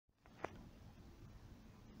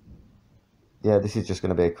Yeah, this is just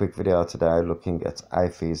going to be a quick video today looking at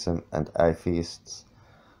atheism and atheists.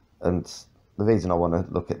 And the reason I want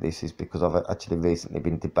to look at this is because I've actually recently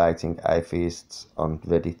been debating atheists on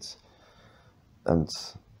Reddit. And,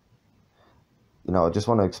 I just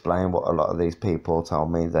want to explain what a lot of these people tell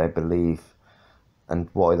me they believe and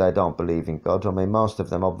why they don't believe in God. I mean, most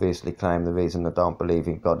of them obviously claim the reason they don't believe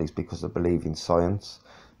in God is because they believe in science.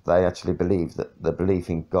 They actually believe that the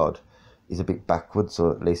belief in God is a bit backwards,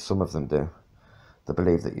 or at least some of them do. They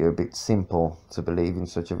believe that you're a bit simple to believe in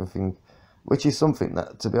such a thing, which is something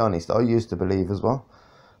that, to be honest, I used to believe as well.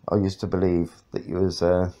 I used to believe that you was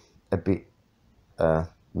a bit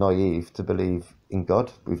naive to believe in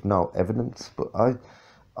God with no evidence, but I'm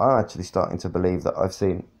actually starting to believe that I've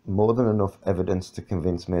seen more than enough evidence to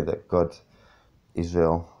convince me that God is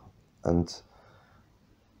real, and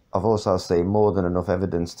I've also seen more than enough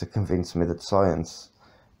evidence to convince me that science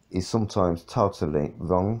is sometimes totally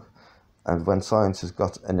wrong. And when science has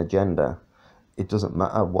got an agenda, it doesn't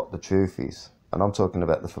matter what the truth is. And I'm talking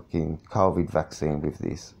about the fucking COVID vaccine with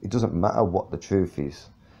this. It doesn't matter what the truth is.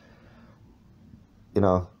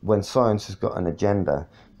 When science has got an agenda,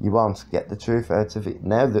 you won't get the truth out of it.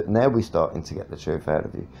 Now we're starting to get the truth out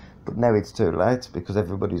of it. But now it's too late because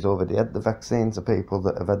everybody's already had the vaccines, the people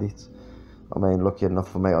that have had it. I mean, lucky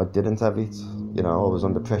enough for me, I didn't have it. I was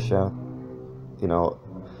under pressure.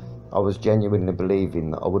 I was genuinely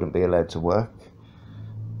believing that I wouldn't be allowed to work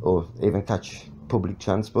or even catch public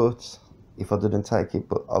transport if I didn't take it,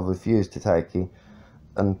 but I refused to take it.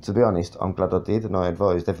 And to be honest, I'm glad I did, and I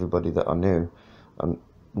advised everybody that I knew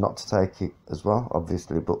not to take it as well,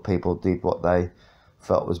 obviously, but people did what they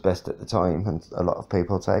felt was best at the time, and a lot of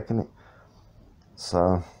people taken it.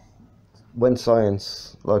 So when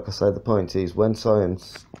science, like I say, the point is, when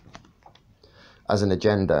science has an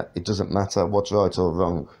agenda, it doesn't matter what's right or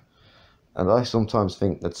wrong. And I sometimes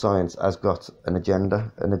think that science has got an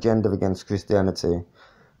agenda against Christianity,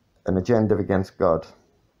 an agenda against God,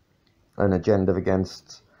 an agenda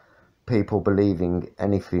against people believing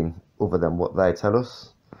anything other than what they tell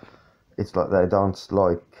us. It's like they don't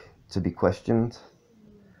like to be questioned.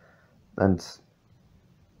 And,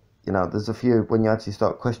 there's a few, when you actually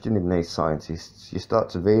start questioning these scientists, you start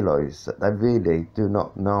to realise that they really do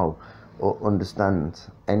not know or understand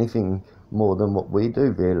anything more than what we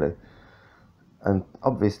do, really. And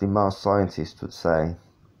obviously most scientists would say,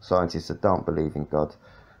 scientists that don't believe in God.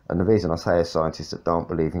 And the reason I say scientists that don't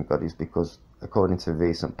believe in God is because, according to a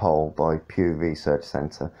recent poll by Pew Research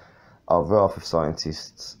Centre, over half of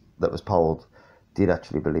scientists that was polled did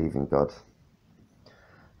actually believe in God.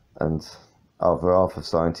 And over half of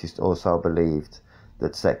scientists also believed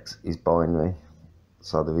that sex is binary,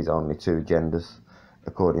 so there is only two genders,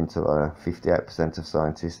 according to 58% of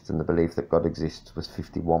scientists, and the belief that God exists was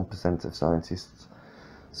 51% of scientists.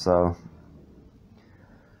 So,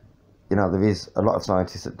 there is a lot of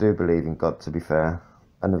scientists that do believe in God, to be fair,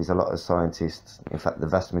 and there is a lot of scientists, in fact the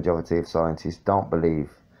vast majority of scientists don't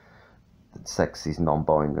believe that sex is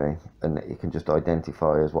non-binary and that you can just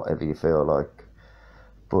identify as whatever you feel like.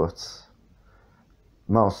 But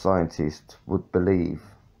most scientists would believe,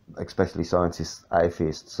 especially scientists,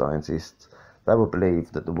 atheist scientists, they would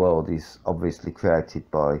believe that the world is obviously created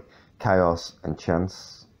by chaos and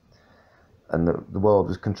chance, and that the world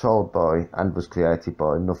was controlled by and was created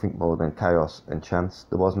by nothing more than chaos and chance.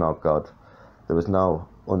 There was no God, there was no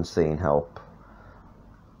unseen help.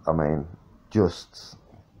 I mean, just,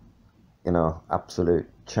 absolute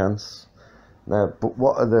chance. Now, but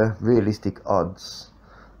what are the realistic odds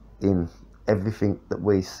in everything that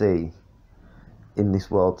we see in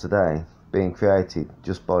this world today being created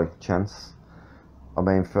just by chance? I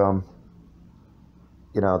mean, from,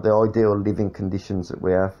 the ideal living conditions that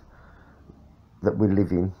we have, that we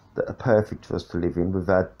live in, that are perfect for us to live in, with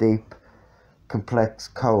our deep, complex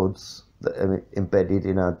codes that are embedded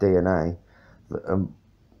in our DNA, that are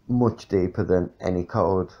much deeper than any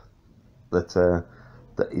code that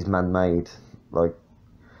is man-made, like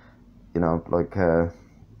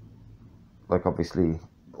obviously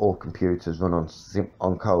all computers run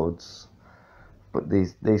on codes. But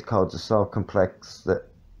these codes are so complex that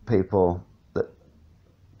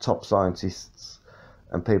top scientists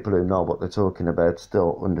and people who know what they're talking about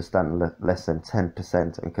still understand less than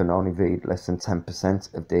 10% and can only read less than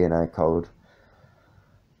 10% of DNA code.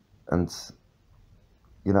 And,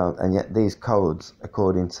 and yet these codes,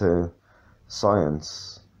 according to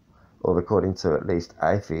science, or according to at least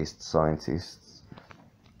atheist scientists,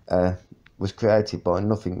 was created by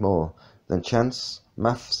nothing more than chance.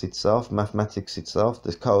 Mathematics itself,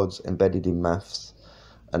 there's codes embedded in maths,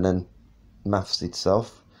 and then maths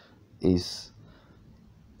itself is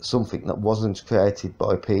something that wasn't created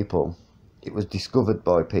by people. it was discovered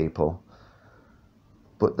by people.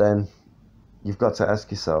 But then you've got to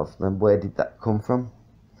ask yourself, then where did that come from?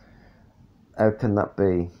 How can that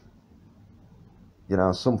be, you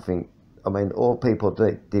know, something? I mean, all people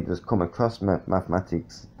did was come across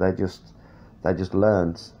mathematics. They just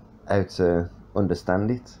learned how to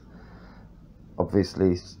understand it.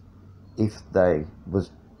 Obviously, if they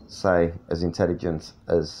was, say, as intelligent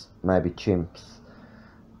as maybe chimps,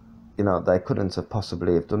 you know, they couldn't have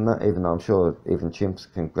possibly have done that, even though I'm sure even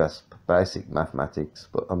chimps can grasp basic mathematics.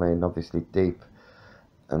 But I mean, obviously deep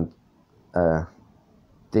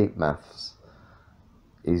maths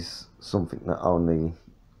is something that only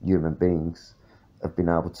human beings have been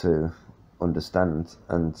able to understand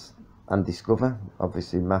and discover.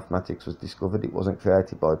 Obviously mathematics was discovered, it wasn't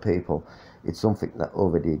created by people, it's something that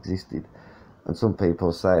already existed. And some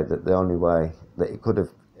people say that the only way that it could have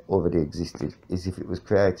already existed is if it was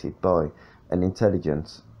created by an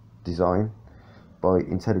intelligent design. By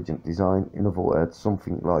intelligent design, in other words,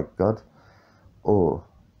 something like God, or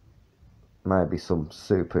maybe some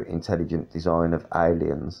super intelligent design of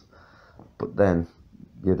aliens. But then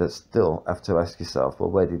you'd still have to ask yourself,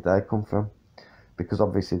 well, where did they come from? Because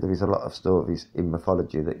obviously there is a lot of stories in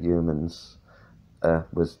mythology that humans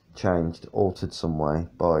was changed, altered some way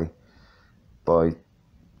by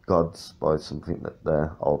gods, by something that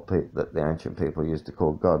the ancient people used to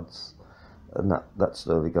call gods, and that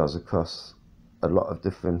story goes across a lot of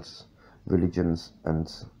different religions and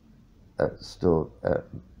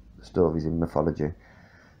stories in mythology.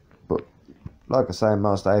 But like I say,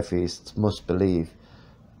 most atheists must believe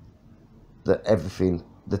that everything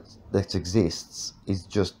that exists is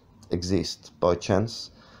just exists by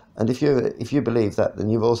chance. And if you believe that, then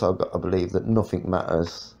you've also got to believe that nothing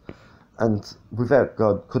matters. And without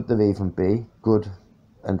God, could there even be good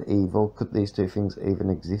and evil? Could these two things even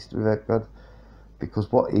exist without God?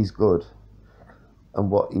 Because what is good and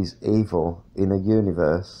what is evil in a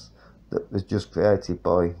universe that was just created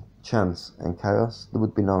by chance and chaos? There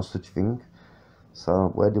would be no such thing.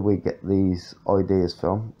 So where do we get these ideas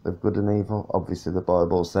from of good and evil? Obviously the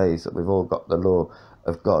Bible says that we've all got the law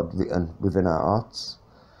of God written within our hearts.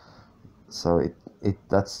 So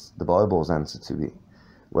that's the Bible's answer to it.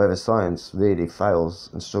 Whereas science really fails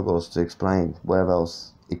and struggles to explain where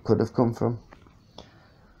else it could have come from.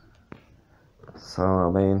 So I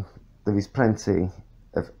mean, there is plenty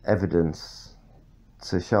of evidence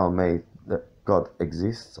to show me that God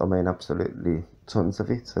exists. I mean, absolutely tons of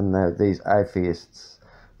it. And now these atheists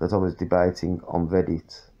that I was debating on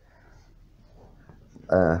Reddit,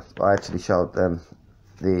 I actually showed them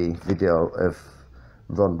the video of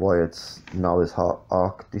Ron Wyatt's Noah's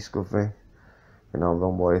Ark discovery. You know,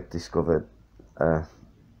 Ron Wyatt discovered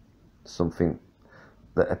something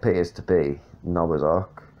that appears to be Noah's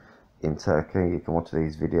Ark in Turkey. You can watch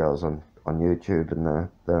these videos on YouTube, and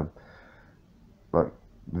they're like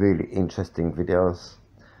really interesting videos.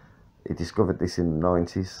 He discovered this in the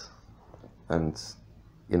 90s, and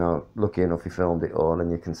you know, lucky enough he filmed it all,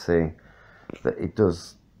 and you can see that it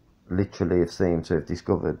does literally have seemed to have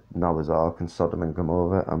discovered Noah's Ark and Sodom and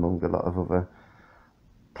Gomorrah, among a lot of other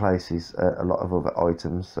places, a lot of other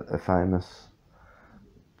items that are famous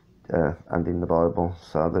and in the Bible.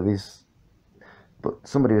 So there is, but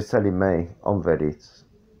somebody was telling me on Reddit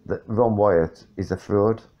that Ron Wyatt is a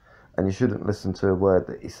fraud, and you shouldn't listen to a word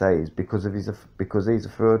that he says because he's a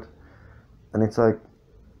fraud. And it's like,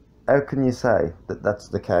 how can you say that that's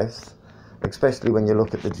the case, especially when you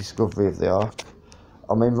look at the discovery of the Ark?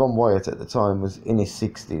 I mean, Ron Wyatt at the time was in his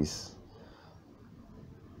 60s.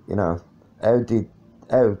 You know, how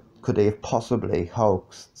could he have possibly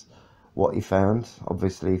hoaxed what he found?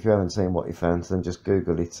 Obviously, if you haven't seen what he found, then just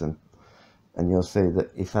Google it and you'll see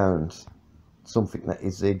that he found something that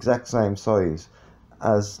is the exact same size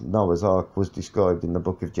as Noah's Ark was described in the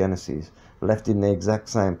book of Genesis, left in the exact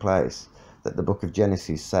same place that the book of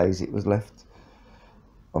Genesis says it was left.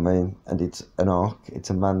 I mean, and it's an ark, it's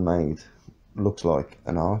a man-made, looks like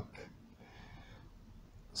an ark.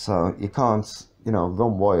 So you can't, you know,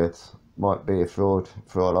 Ron Wyatt might be a fraud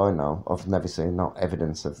for all I know. I've never seen no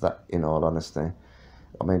evidence of that, in all honesty.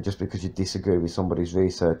 I mean, just because you disagree with somebody's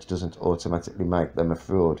research doesn't automatically make them a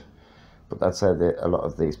fraud. But that's how a lot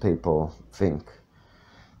of these people think.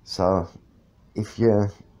 So if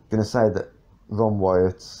you're going to say that Ron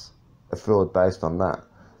Wyatt's a fraud based on that,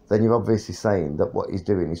 then you're obviously saying that what he's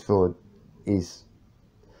doing is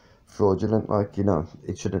fraudulent. Like, you know,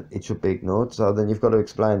 it should be ignored. So then you've got to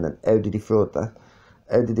explain then, how did he fraud that?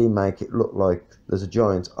 How did he make it look like there's a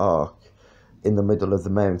giant ark in the middle of the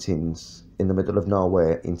mountains, in the middle of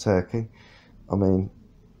nowhere in Turkey? I mean,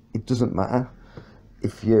 it doesn't matter.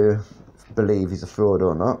 If you're believe he's a fraud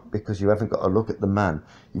or not, because you haven't got to look at the man,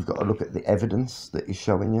 you've got to look at the evidence that he's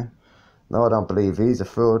showing you. No, I don't believe he's a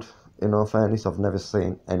fraud. In all fairness, I've never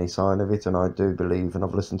seen any sign of it, and I do believe, and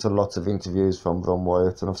I've listened to lots of interviews from Ron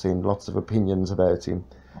Wyatt, and I've seen lots of opinions about him,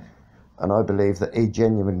 and I believe that he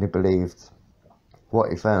genuinely believed what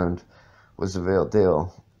he found was the real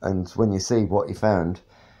deal. And when you see what he found,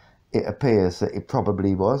 it appears that it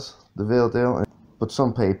probably was the real deal. But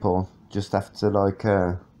some people just have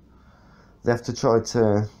to they have to try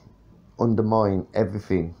to undermine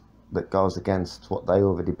everything that goes against what they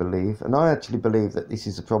already believe. And I actually believe that this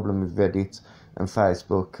is a problem with Reddit and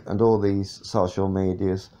Facebook and all these social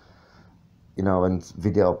medias, you know, and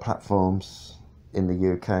video platforms in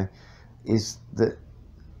the UK, is that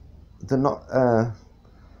they're not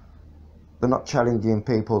challenging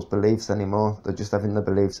people's beliefs anymore. They're just having the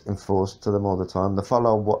beliefs enforced to them all the time. They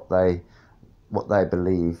follow what they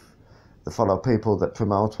believe. They follow people that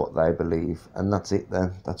promote what they believe, and that's it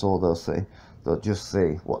then. That's all they'll see. They'll just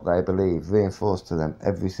see what they believe reinforced to them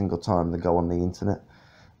every single time they go on the internet.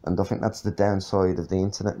 And I think that's the downside of the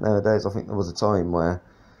internet nowadays. I think there was a time where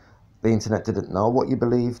the internet didn't know what you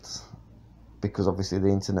believed, because obviously the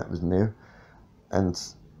internet was new, and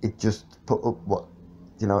it just put up what,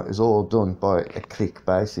 you know, it was all done by a click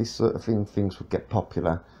basis sort of thing. Things would get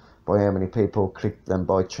popular by how many people clicked them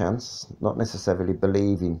by chance, not necessarily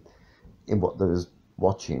believing in what they was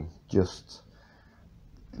watching, just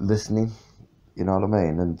listening, you know what I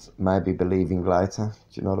mean, and maybe believing later,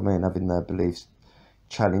 do you know what I mean, having their beliefs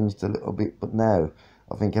challenged a little bit. But now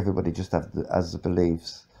I think everybody just has the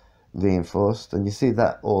beliefs reinforced, and you see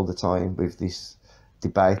that all the time with this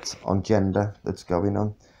debate on gender that's going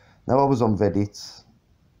on. Now, I was on Reddit,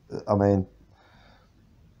 I mean,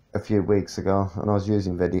 a few weeks ago, and I was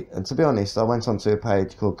using Reddit, and to be honest, I went onto a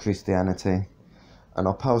page called Christianity, and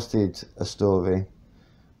I posted a story,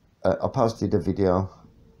 I posted a video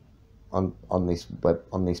on this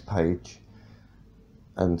page,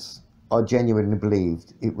 and I genuinely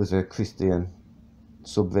believed it was a Christian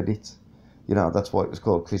subreddit. You know, that's why it was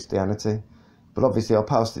called Christianity. But obviously I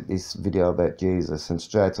posted this video about Jesus, and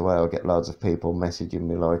straight away I get loads of people messaging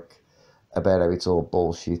me like about how it's all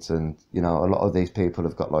bullshit, and you know, a lot of these people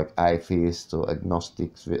have got like atheists or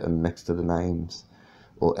agnostics written next to the names,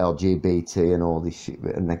 or LGBT and all this shit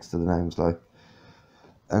written next to the names, like,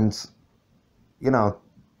 and you know,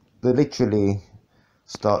 they literally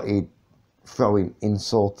started throwing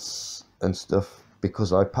insults and stuff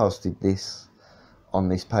because I posted this on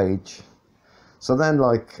this page. So then,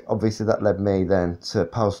 like, obviously that led me then to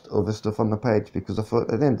post other stuff on the page, because I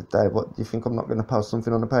thought, at the end of the day, what do you think, I'm not going to post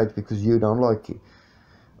something on the page because you don't like it?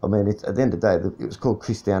 I mean, at the end of the day, it was called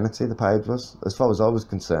Christianity, the page was. As far as I was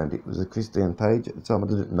concerned, it was a Christian page. At the time, I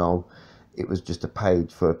didn't know it was just a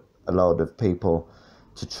page for a load of people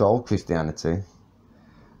to troll Christianity.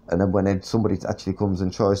 And then when somebody actually comes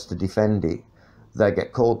and tries to defend it, they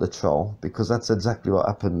get called the troll, because that's exactly what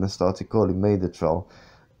happened. They started calling me the troll.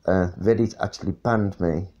 Reddit actually banned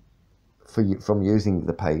me from using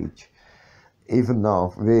the page, even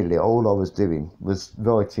though really all I was doing was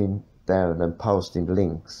writing down and posting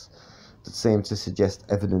links that seemed to suggest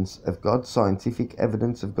evidence of God, scientific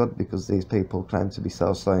evidence of God, because these people claim to be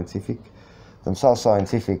so scientific. They're so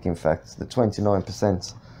scientific, in fact, that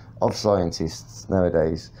 29% of scientists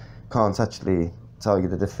nowadays can't actually tell you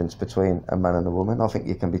the difference between a man and a woman. I think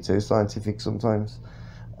you can be too scientific sometimes,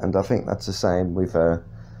 and I think that's the same with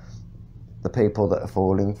the people that are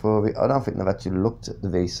falling for it. I don't think they've actually looked at the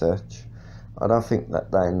research. I don't think that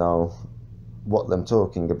they know what they're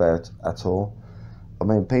talking about at all. I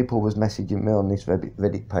mean, people was messaging me on this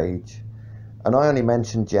Reddit page, and I only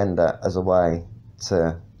mentioned gender as a way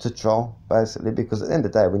to troll, basically, because at the end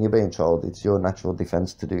of the day, when you're being trolled, it's your natural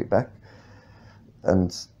defence to do it back.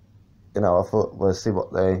 And, you know, I thought, well, see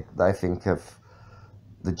what they think of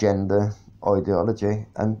the gender ideology,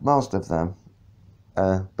 and most of them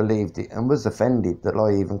believed it and was offended that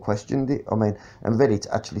I even questioned it. I mean, and Reddit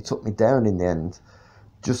actually took me down in the end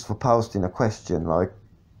just for posting a question like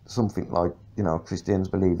something like, you know, Christians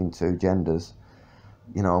believe in two genders.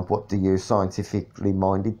 You know, what do you scientifically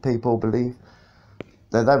minded people believe?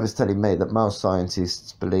 They was telling me that most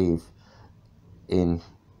scientists believe in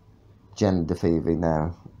gender theory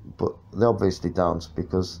now, but they obviously don't,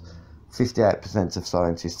 because 58% of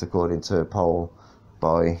scientists, according to a poll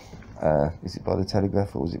by is it by the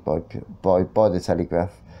Telegraph, or was it by the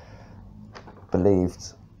Telegraph,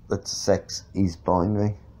 believed that sex is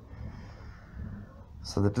binary.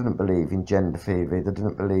 So they didn't believe in gender theory. They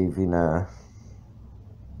didn't believe in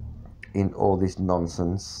all this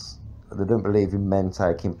nonsense. They don't believe in men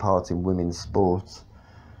taking part in women's sports.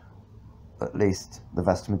 At least the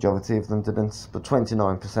vast majority of them didn't, but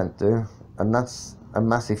 29% do, and that's a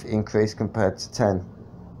massive increase compared to 10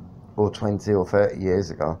 or 20 or 30 years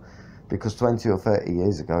ago, because 20 or 30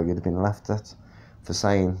 years ago you'd have been laughed at for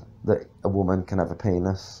saying that a woman can have a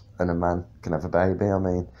penis and a man can have a baby. I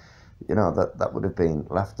mean, you know, that would have been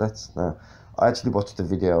laughed at. Now, I actually watched a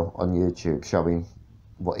video on YouTube showing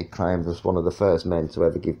what he claimed was one of the first men to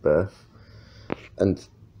ever give birth, and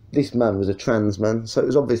this man was a trans man, so it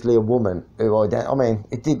was obviously a woman who I mean,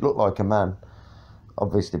 it did look like a man.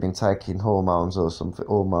 Obviously been taking hormones or something,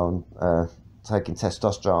 taking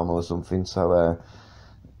testosterone or something, so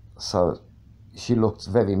she looked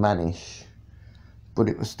very mannish, but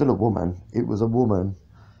it was still a woman. It was a woman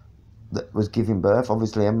that was giving birth.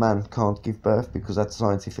 Obviously a man can't give birth because that's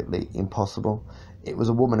scientifically impossible. It was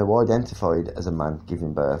a woman who identified as a man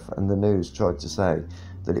giving birth, and the news tried to say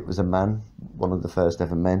that it was a man, one of the first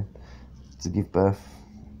ever men to give birth.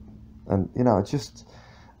 And, you know, it's just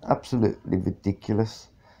absolutely ridiculous.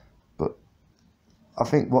 But I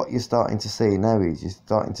think what you're starting to see now is you're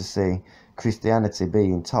starting to see Christianity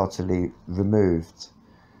being totally removed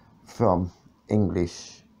from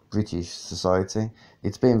British society.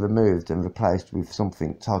 It's being removed and replaced with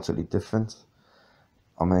something totally different.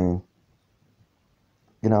 I mean,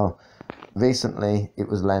 you know, recently it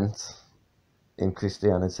was Lent in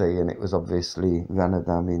Christianity, and it was obviously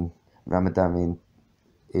Ramadan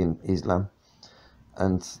in Islam,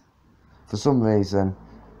 and for some reason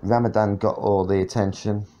Ramadan got all the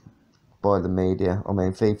attention by the media. I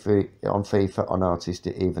mean, FIFA on Artist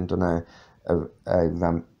it even done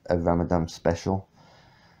a Ramadan special,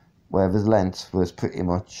 whereas Lent was pretty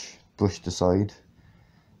much brushed aside.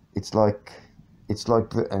 It's like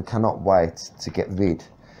Britain cannot wait to get rid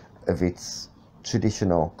of its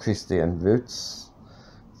traditional Christian roots,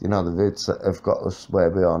 you know, the roots that have got us where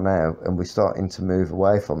we are now, and we're starting to move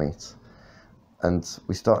away from it, and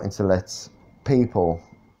we're starting to let people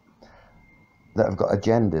that have got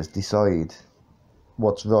agendas decide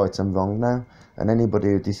what's right and wrong now, and anybody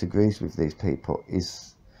who disagrees with these people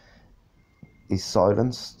is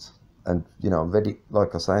silenced. And, you know, already,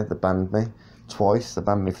 like I say, they banned me twice. They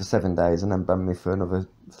banned me for 7 days and then banned me for another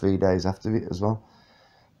 3 days after it as well.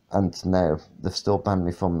 And now they've still banned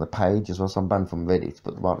me from the page as well, so I'm banned from Reddit,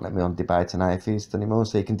 but they won't let me on Debate an Atheist anymore.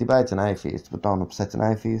 So you can debate an atheist, but don't upset an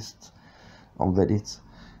atheist on Reddit.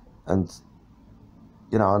 And,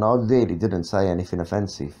 you know, and I really didn't say anything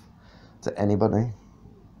offensive to anybody.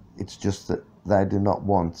 It's just that they do not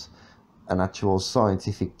want an actual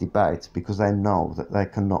scientific debate, because they know that they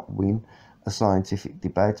cannot win a scientific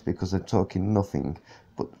debate, because they're talking nothing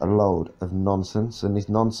but a load of nonsense, and this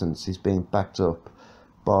nonsense is being backed up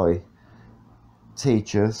by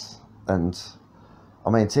teachers. And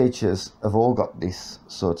I mean, teachers have all got this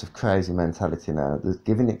sort of crazy mentality now. They're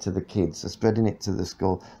giving it to the kids, they're spreading it to the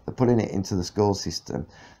school, they're putting it into the school system,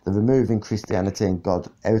 they're removing Christianity and God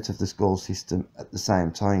out of the school system at the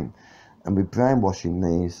same time, and we're brainwashing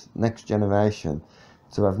these next generation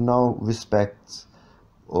to have no respect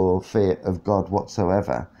or fear of God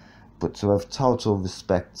whatsoever, but to have total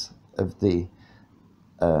respect of the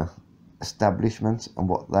establishment and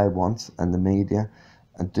what they want, and the media,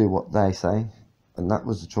 and do what they say. And that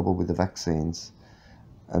was the trouble with the vaccines,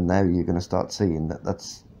 and now you're going to start seeing that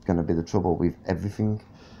that's going to be the trouble with everything,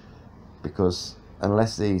 because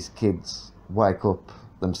unless these kids wake up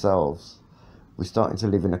themselves, we're starting to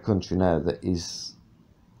live in a country now that is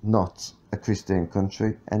not a Christian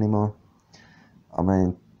country anymore. I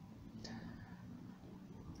mean,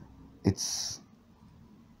 it's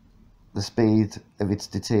the speed of its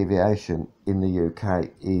deterioration in the UK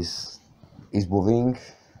is worrying.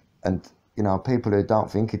 And, you know, people who don't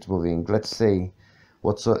think it's worrying, let's see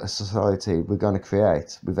what sort of society we're going to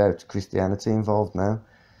create without Christianity involved now,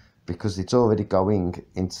 because it's already going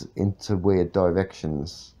into weird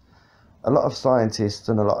directions. A lot of scientists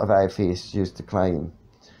and a lot of atheists used to claim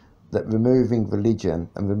that removing religion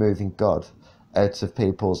and removing God out of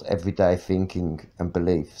people's everyday thinking and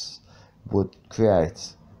beliefs would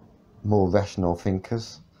create more rational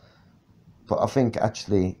thinkers. But I think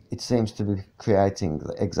actually it seems to be creating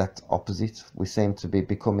the exact opposite. We seem to be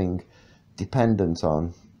becoming dependent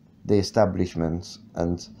on the establishment,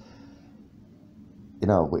 and, you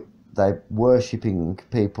know, they're worshipping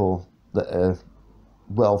people that are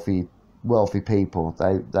wealthy people.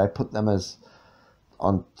 They put them as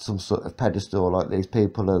on some sort of pedestal, like these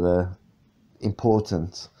people are the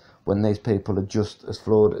important, when these people are just as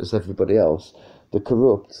flawed as everybody else. The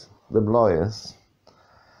corrupt, the liars,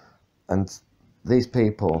 and these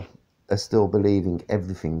people are still believing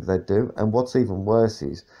everything they do. And what's even worse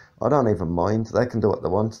is, I don't even mind. They can do what they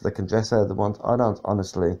want. They can dress how they want. I don't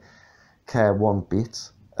honestly care one bit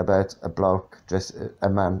about a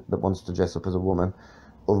man that wants to dress up as a woman,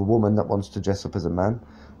 or a woman that wants to dress up as a man.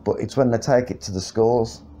 But it's when they take it to the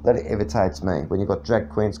schools that it irritates me. When you've got drag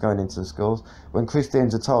queens going into the schools, when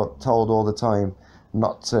Christians are told all the time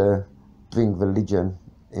not to bring religion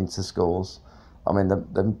into schools. I mean,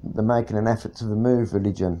 they're making an effort to remove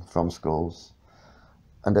religion from schools,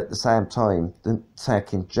 and at the same time, they're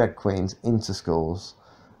taking drag queens into schools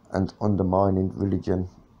and undermining religion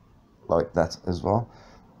like that as well.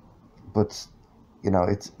 But you know,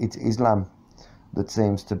 it's Islam that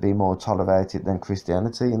seems to be more tolerated than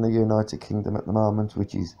Christianity in the United Kingdom at the moment,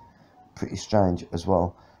 which is pretty strange as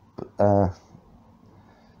well.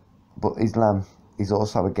 But Islam is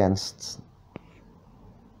also against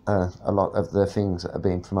a lot of the things that are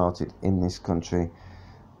being promoted in this country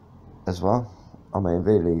as well. I mean,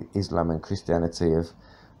 really, Islam and Christianity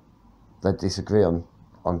they disagree on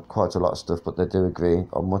quite a lot of stuff, but they do agree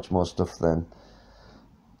on much more stuff than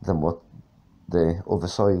what the other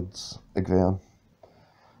sides agree on.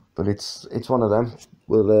 But it's one of them.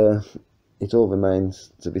 Well, it all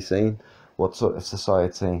remains to be seen what sort of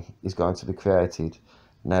society is going to be created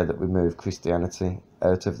now that we move Christianity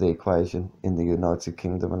out of the equation in the United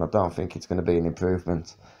Kingdom, and I don't think it's going to be an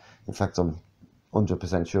improvement. In fact, I'm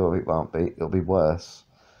 100% sure it won't be. It'll be worse.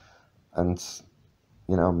 And,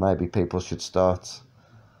 you know, maybe people should start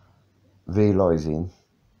realising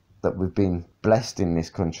that we've been blessed in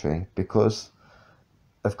this country because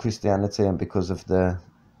of Christianity and because of the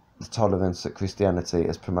tolerance that Christianity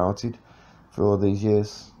has promoted for all these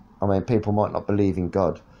years. I mean, people might not believe in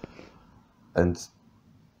God, and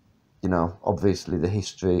you know, obviously the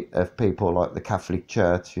history of people like the Catholic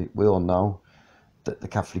Church, we all know that the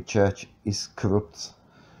Catholic Church is corrupt,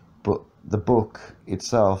 but the book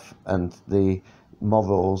itself and the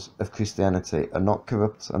morals of Christianity are not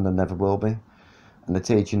corrupt, and they never will be. And the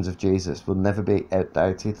teachings of Jesus will never be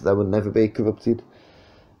outdated, they will never be corrupted.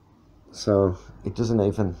 So it doesn't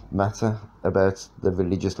even matter about the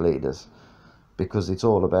religious leaders, because it's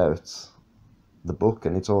all about the book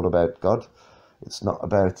and it's all about God. It's not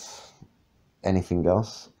about anything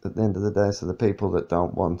else at the end of the day. So the people that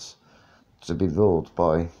don't want to be ruled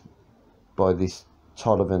by this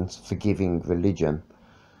tolerant, forgiving religion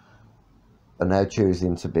are now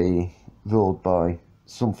choosing to be ruled by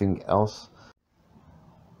something else.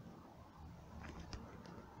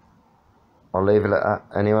 I'll leave it at that.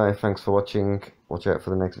 Anyway, thanks for watching. Watch out for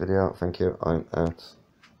the next video. Thank you. I'm out.